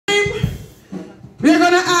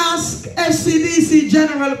ask SCDC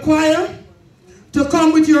General Choir to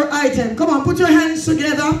come with your item. Come on, put your hands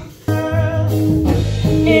together.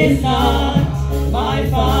 It's not my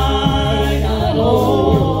final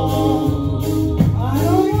home.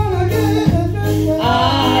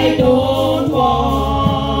 I don't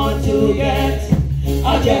want to get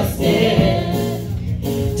adjusted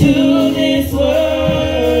to this world.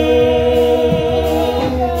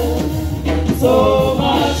 So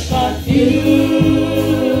much confusion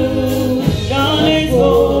is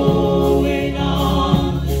going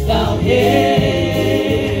on down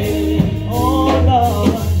here. Oh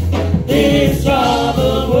Lord, this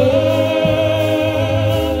troubled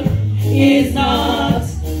world is not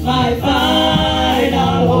my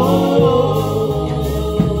final home.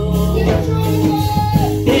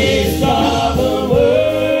 This troubled world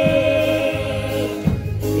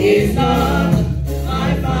is not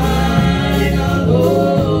my final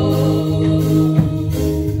home.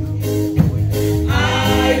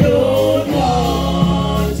 I don't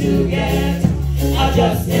want to get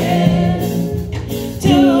adjusted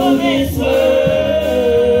to this world.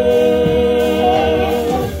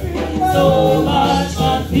 So much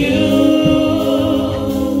confusion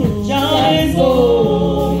is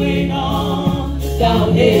going on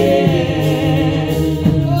down here.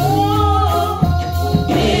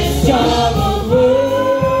 This troubled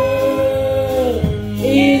world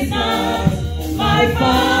is not my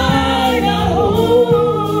final home.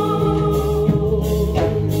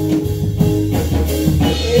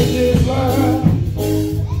 In this world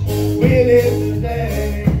we live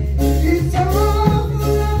today, it's all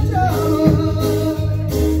full of trouble.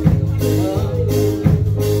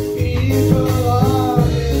 People are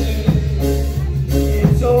living in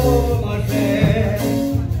so much fear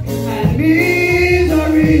and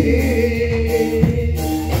misery.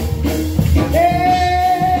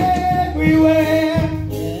 Everywhere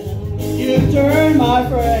you turn, my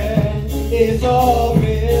friend, it's all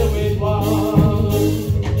filled with want.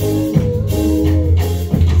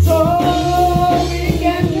 So we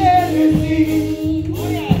can clearly see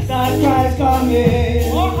that Christ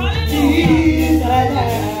coming. Jesus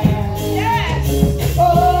Yes.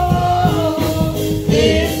 Oh,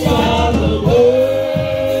 this troubled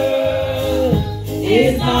world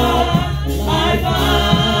is not my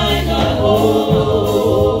final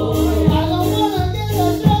home.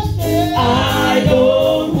 I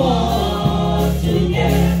don't want to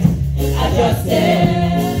get adjusted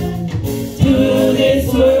to this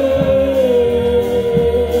world.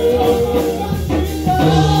 So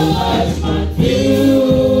much confusion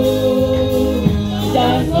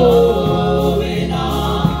going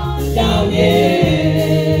on down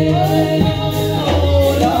here.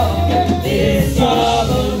 Oh Lord, this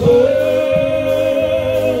troubled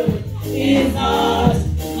world is not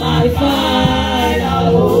my final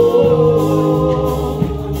home.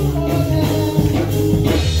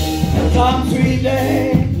 Some sweet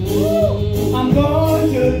day I'm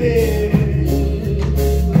going to live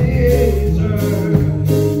this earth.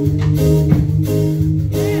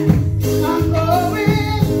 I'm going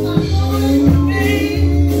to be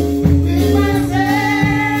with my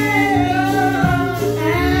Savior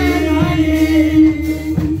and my King.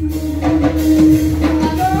 I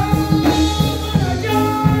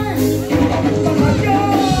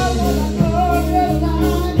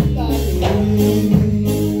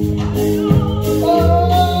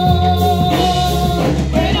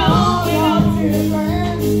when all your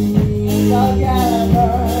children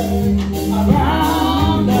together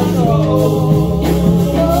around the throne.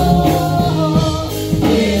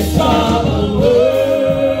 This troubled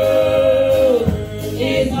world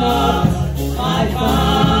is not my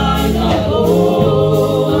final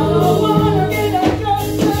home.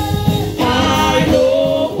 I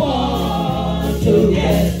don't want to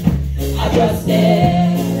get adjusted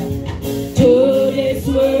to this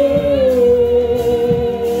world.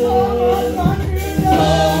 So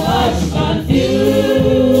much confusion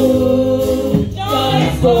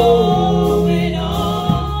is going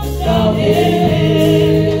on down here.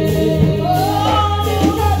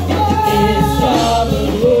 This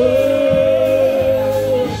troubled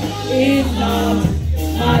world is not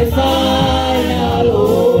my final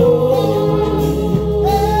home.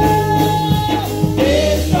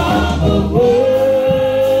 This troubled world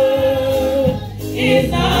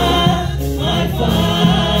is not my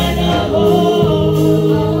final home.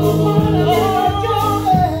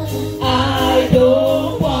 I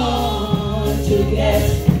don't want to get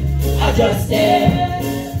adjusted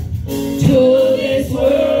to this world.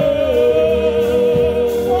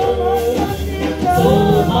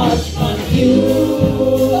 So much confusion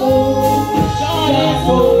is